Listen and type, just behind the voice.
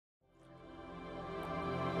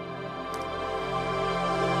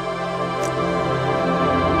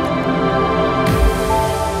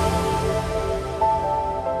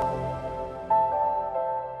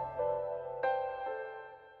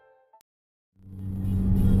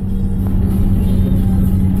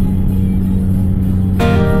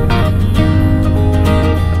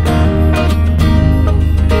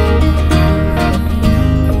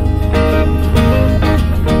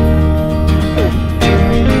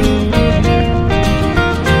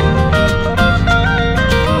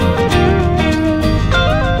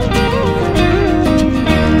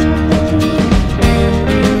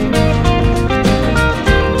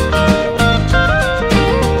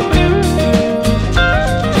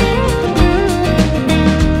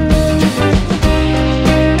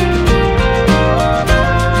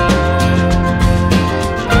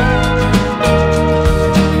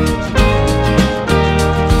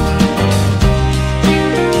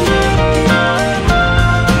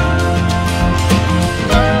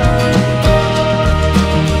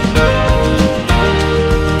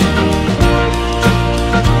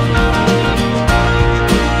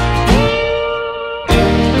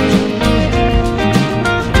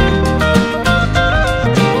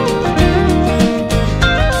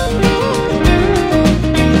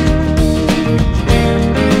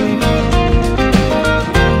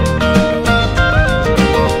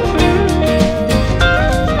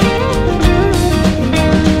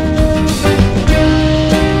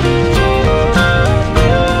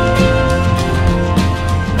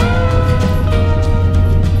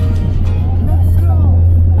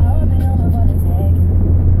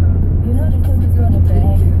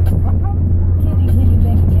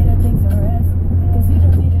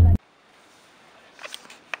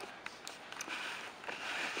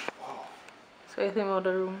get him out of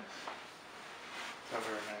the room. It's a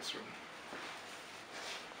very nice room.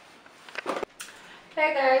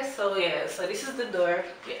 Hey guys, so yeah, so this is the door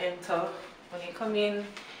you enter. When you come in,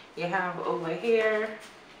 you have over here,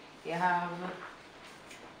 you have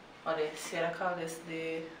what is I call this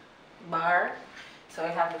the bar. So we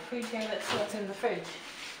have the fridge here. Let's see what's in the fridge.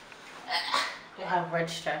 We have Red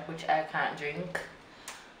Stripe, which I can't drink.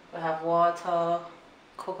 We have water,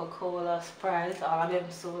 Coca-Cola, Sprite, all of them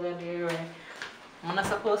soda there. I'm not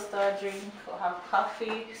supposed to drink. We have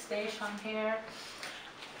coffee station here.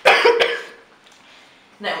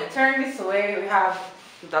 Now we turn this way, we have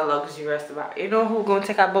the luxurious bath. You know who's gonna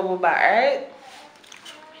take a bubble bath, right?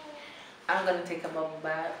 I'm gonna take a bubble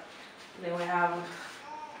bath. Then we have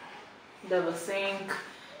the sink,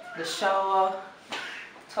 the shower,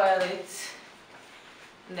 toilet.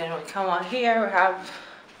 And then we come out here, we have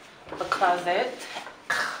the closet.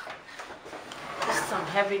 There's some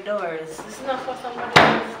heavy doors. This is not for somebody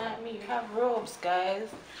else like me. We have robes, guys.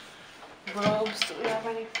 Robes. Do we have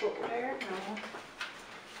any footwear? No.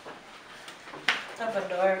 Have a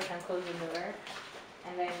door, we can close the door.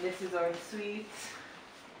 And then this is our suite.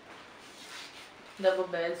 Double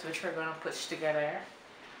beds, which we're gonna push together.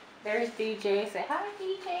 There's DJ. Say hi,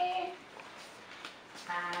 DJ.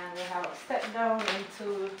 And we have a step down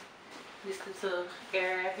into this little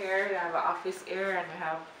area here. We have an office area and we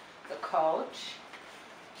have the couch.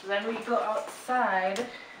 Then we go outside.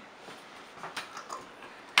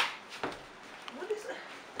 What is it?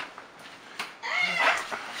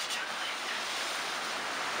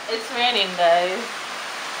 It's raining, guys.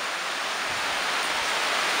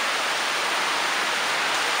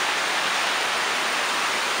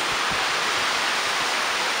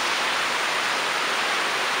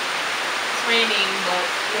 It's raining, but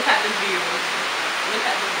look at the view. Look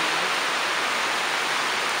at the view.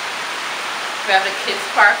 We have the kids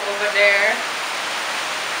park over there.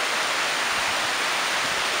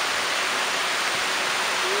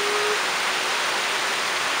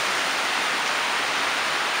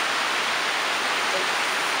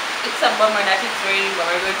 It's a bummer that it's raining, but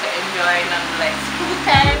we're going to enjoy nonetheless. School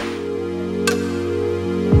time.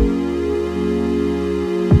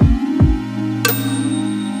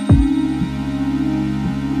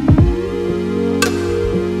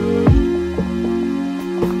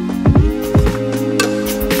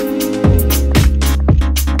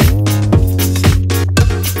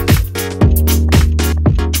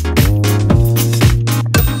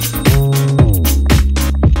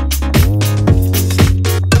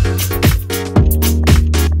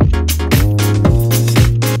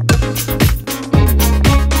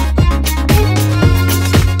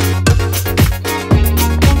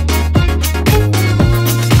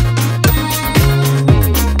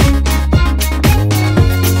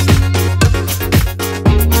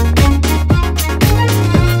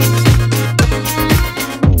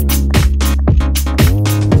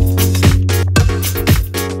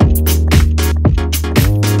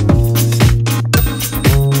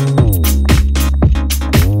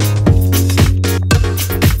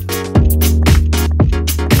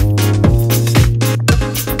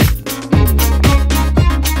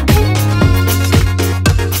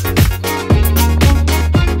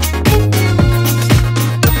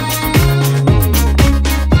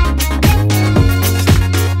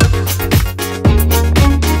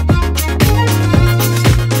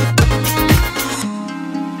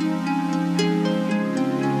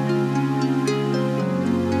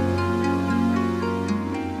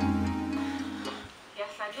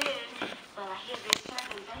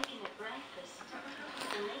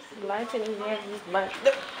 lighting in here is bad.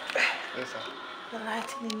 Yes, sir. The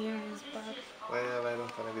lighting in here is bad. Why are I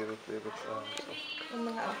don't want to be able to play with stuff? I'm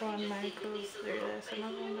going to go on Michael's there. So I'm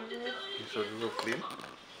going to go. You should go clean?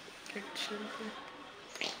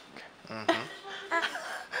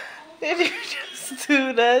 Did you just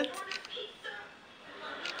do that?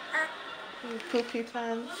 You poopy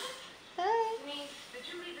pants. Hi.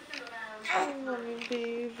 Hi, mommy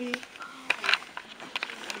baby.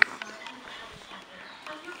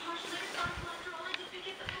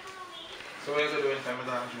 So what are you doing time with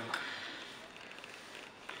that?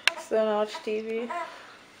 Still watch TV.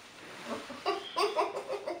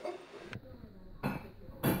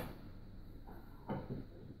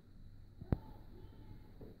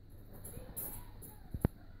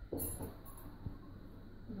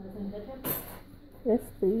 Yes,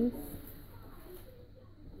 please.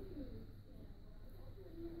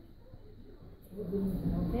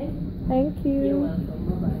 Okay. Thank you. You're welcome.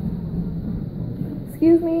 Bye-bye.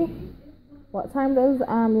 Excuse me. What time does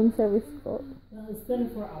room service go? It's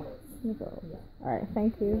 24 hours. Yeah. All right.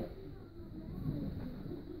 Thank you.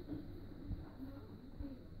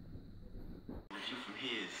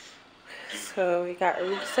 So we got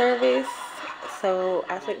room service. So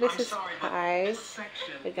I think this is pie.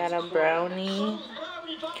 We got a brownie,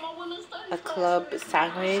 a club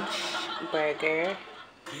sandwich, burger,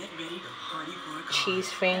 cheese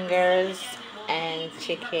fingers, and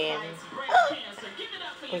chicken.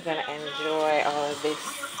 We're gonna enjoy all of this.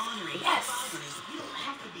 Yes.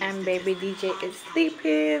 And baby DJ is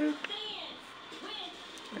sleeping.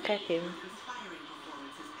 Look at him.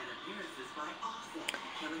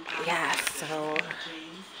 Yeah,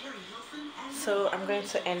 so I'm going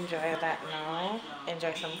to enjoy that now.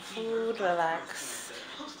 Enjoy some food, relax,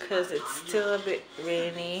 because it's still a bit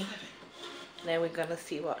rainy. Then we're gonna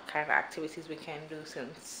see what kind of activities we can do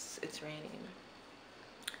since it's raining.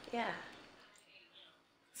 Yeah.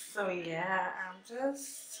 So yeah, I'm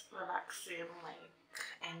just relaxing,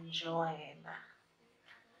 like enjoying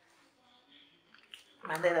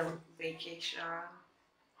my little vacation.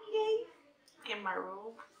 Yay! In my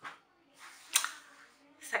room.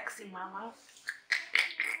 Sexy mama.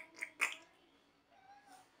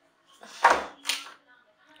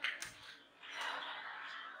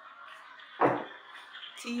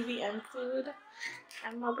 TV and food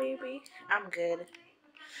and my baby. I'm good.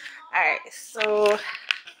 Alright, so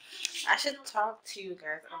I should talk to you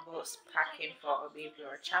guys about packing for a baby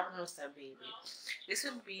or traveling with a baby. This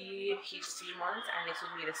would be his 3 months and this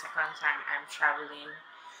would be the second time I'm traveling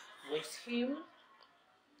with him.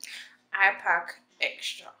 I pack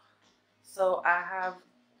extra. So I have,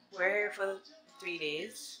 we're here for 3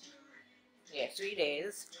 days. Yeah, 3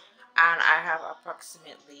 days. And I have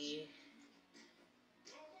approximately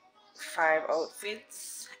 5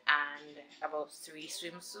 outfits and about 3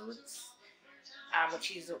 swimsuits, which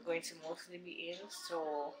he's going to mostly be in,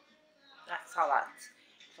 so that's a lot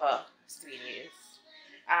for 3 days.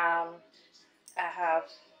 I have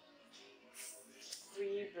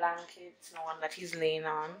 3 blankets, one that he's laying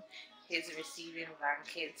on, his receiving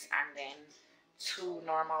blankets, and then 2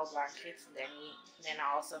 normal blankets. Then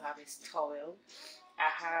I also have his towel. I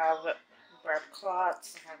have burp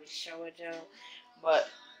cloths, I have his shower gel, but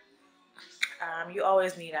you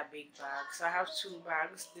always need a big bag. So I have 2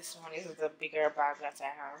 bags. This one is the bigger bag that I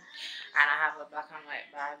have, and I have a black and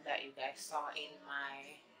white bag that you guys saw in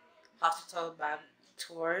my hospital bag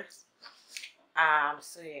tours.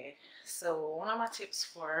 So yeah, so one of my tips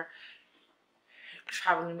for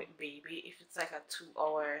traveling with baby, if it's like a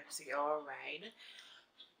 2-hour 3-hour ride,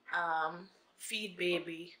 feed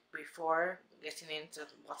baby before getting into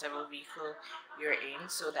whatever vehicle you're in,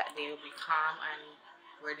 so that they'll be calm and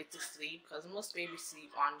ready to sleep, because most babies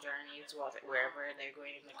sleep on journeys wherever they're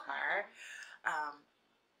going in the car.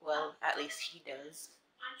 Well, at least he does,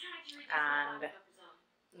 and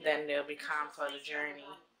then they'll be calm for the journey.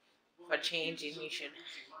 For changing, you should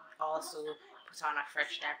also put on a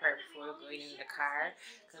fresh diaper before going in the car,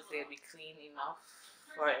 because they'll be clean enough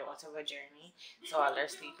for whatever journey. So while they're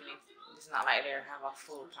sleeping, it's not like they have a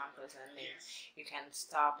full pampers, and then you can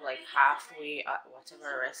stop like halfway at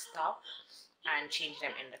whatever rest stop and change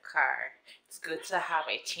them in the car. It's good to have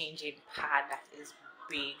a changing pad that is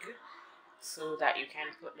big, so that you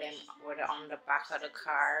can put them whether on the back of the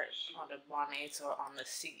car, on the bonnet, or on the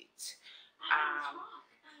seat.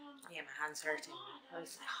 Yeah, my hand's hurting.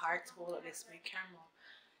 It's hard to hold this big camera.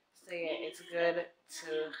 So yeah, it's good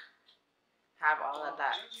to have all of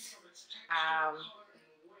that.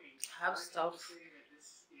 Have stuff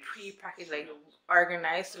pre-packaged, like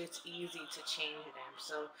organized, so it's easy to change them.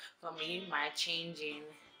 So for me, my changing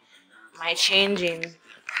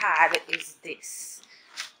pad is this.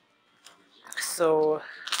 So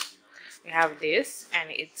we have this, and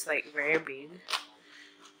it's like very big,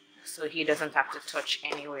 so he doesn't have to touch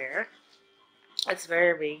anywhere. It's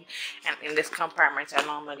very big, and in this compartment I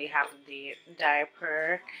normally have the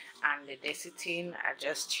diaper and the desitin. I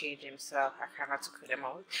just change him, so I cannot put them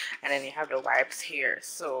out. And then you have the wipes here,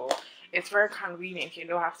 so it's very convenient. You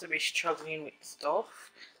don't have to be struggling with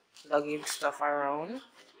stuff, lugging stuff around,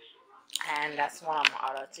 and that's one of my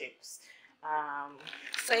other tips.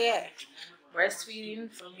 So yeah, breastfeeding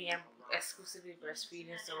for me, I'm exclusively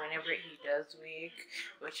breastfeeding. So whenever he does wake,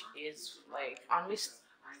 which is like on this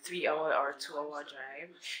 3-hour or 2-hour drive,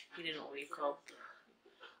 he didn't wake up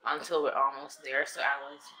until we're almost there. So that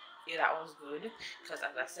was good, because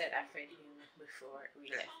as I said, I fed him before we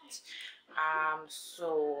left.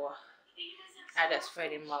 So I just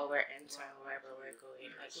fed him while we're entering wherever we're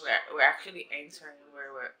going. Like we're actually entering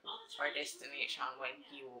our destination when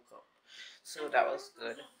he woke up. So that was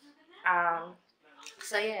good.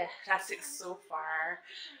 So yeah, that's it so far.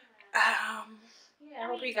 Yeah, I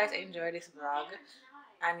hope you guys enjoy this vlog.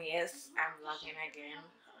 And yes, I'm vlogging again.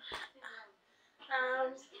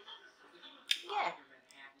 Yeah.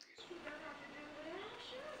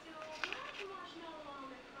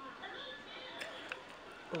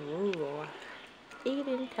 Ooh,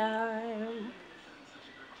 eating time.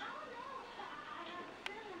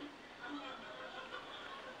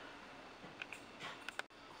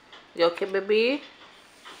 You okay, baby?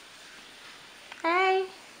 Hi.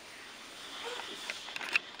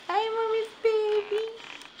 Hi, mommy's baby.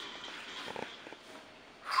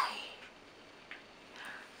 Hi.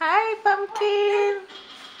 Hi, pumpkin.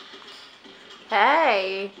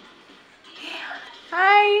 Hi.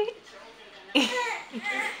 Hi.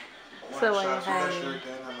 So why you hiding?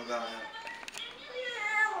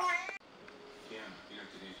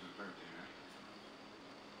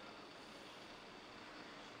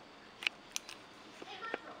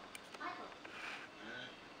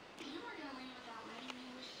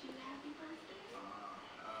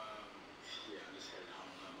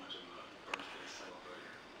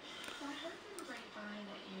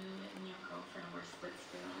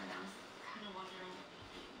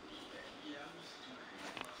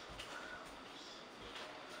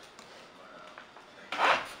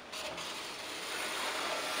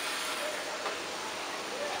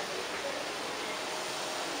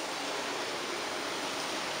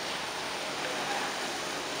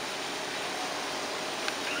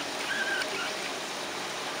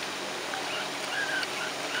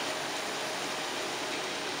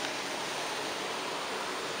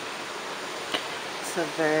 It's a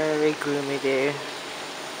very gloomy day.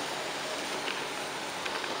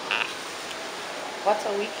 What a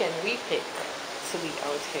weekend we pick to be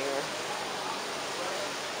out here.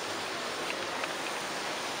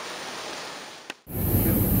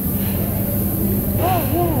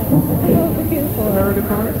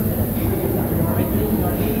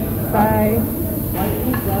 Bye.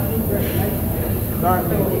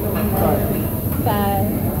 Bye.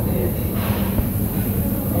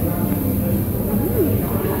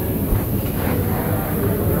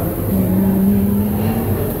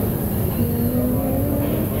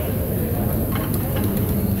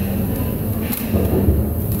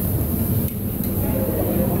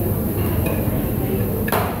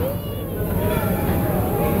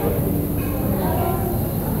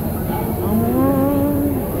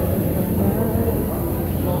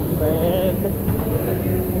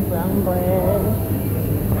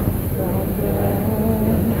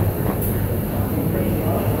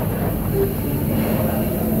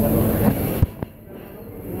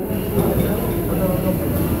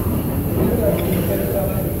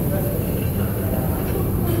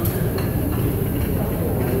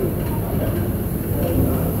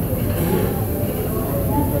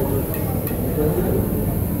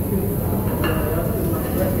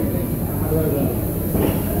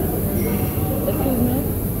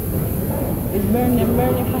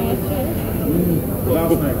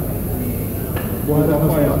 Last night. One of the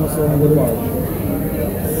fires was on the bar.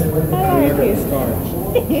 I like it.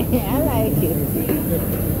 I like it.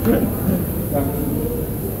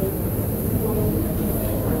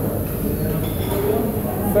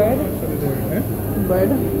 Bird? Bird?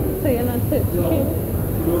 So you're not chicken?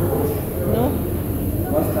 No?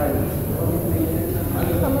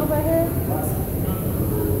 Come over here.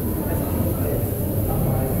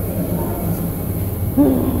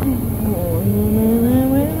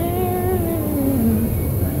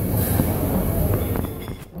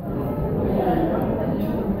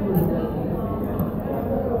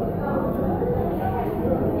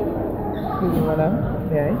 Madam,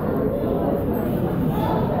 yeah.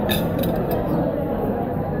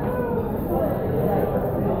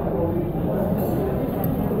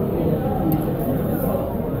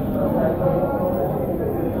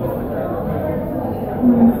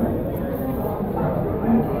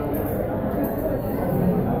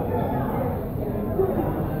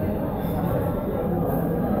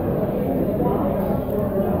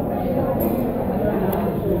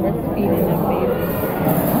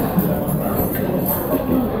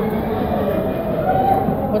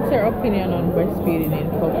 What's your opinion on breastfeeding in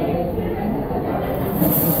public?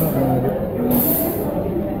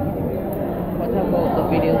 What about the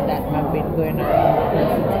videos that have been going around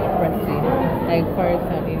breastfeeding? Like for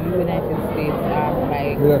example, in the United States,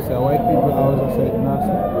 like... You say white people always say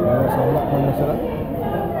nasty. You say black man say that?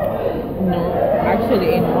 No,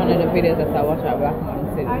 actually in one of the videos that I watched, a black man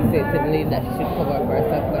said to the lady that she should cover up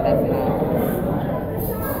herself because that's nasty.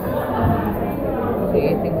 What do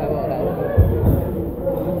you think about that?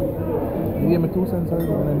 You gave me 2 cents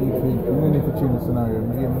already when I need to change the scenario.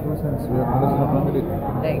 You gave me 2 cents. We have to listen up with it.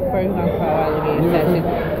 Like for example, a while ago you said I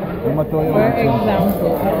should...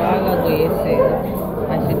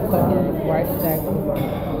 I should cover right stack.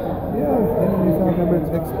 Yeah, then you have your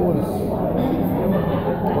breasts exposed.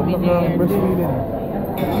 What's the breastfeeding?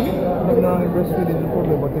 Nothing wrong with breastfeeding in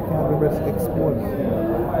public, but they can't be breast exposed.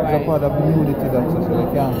 It's a Right. part of nudity that's so they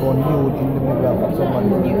can't go nude in the middle of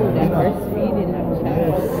somebody's You eating that dinner. breastfeeding that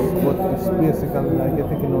child. Yes, but it's basically like you're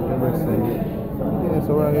taking out your breast and yeah,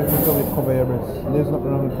 so we're going to cover your breast. There's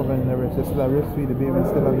nothing wrong with covering your breast. You still have breastfeed the baby,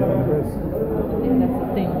 still have it on the breast. And that's the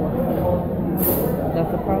thing.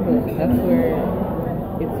 That's the problem. That's where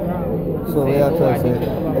it's wrong. So we are trying to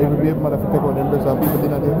say, every baby mother have to take out their breast and people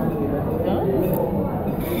dinner table. Huh?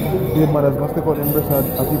 Baby mothers must take out their breast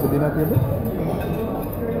and people dinner table.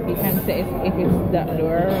 You can say if it's that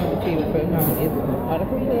door around the table, for example, if other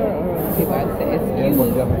people are around the table, I'd say excuse. Yeah, but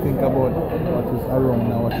you have to think about what is around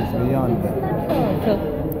and what is beyond. So,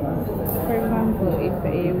 for example, if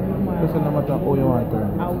a woman, Doesn't matter how you want to.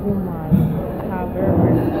 a woman have her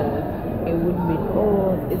breast out, it would be,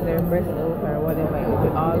 oh, is there a breast out or whatever, it would be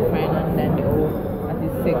all fine and then the oh, that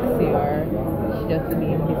is sexy or she just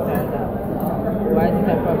being this or that. Why is it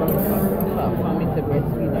a problem for me to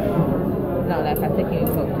breastfeed her? It's not like I'm taking it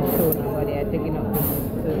up to show nobody, I'm taking it up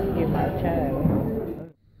to give my child.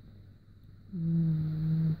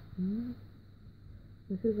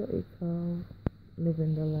 This is what we call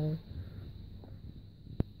living the life.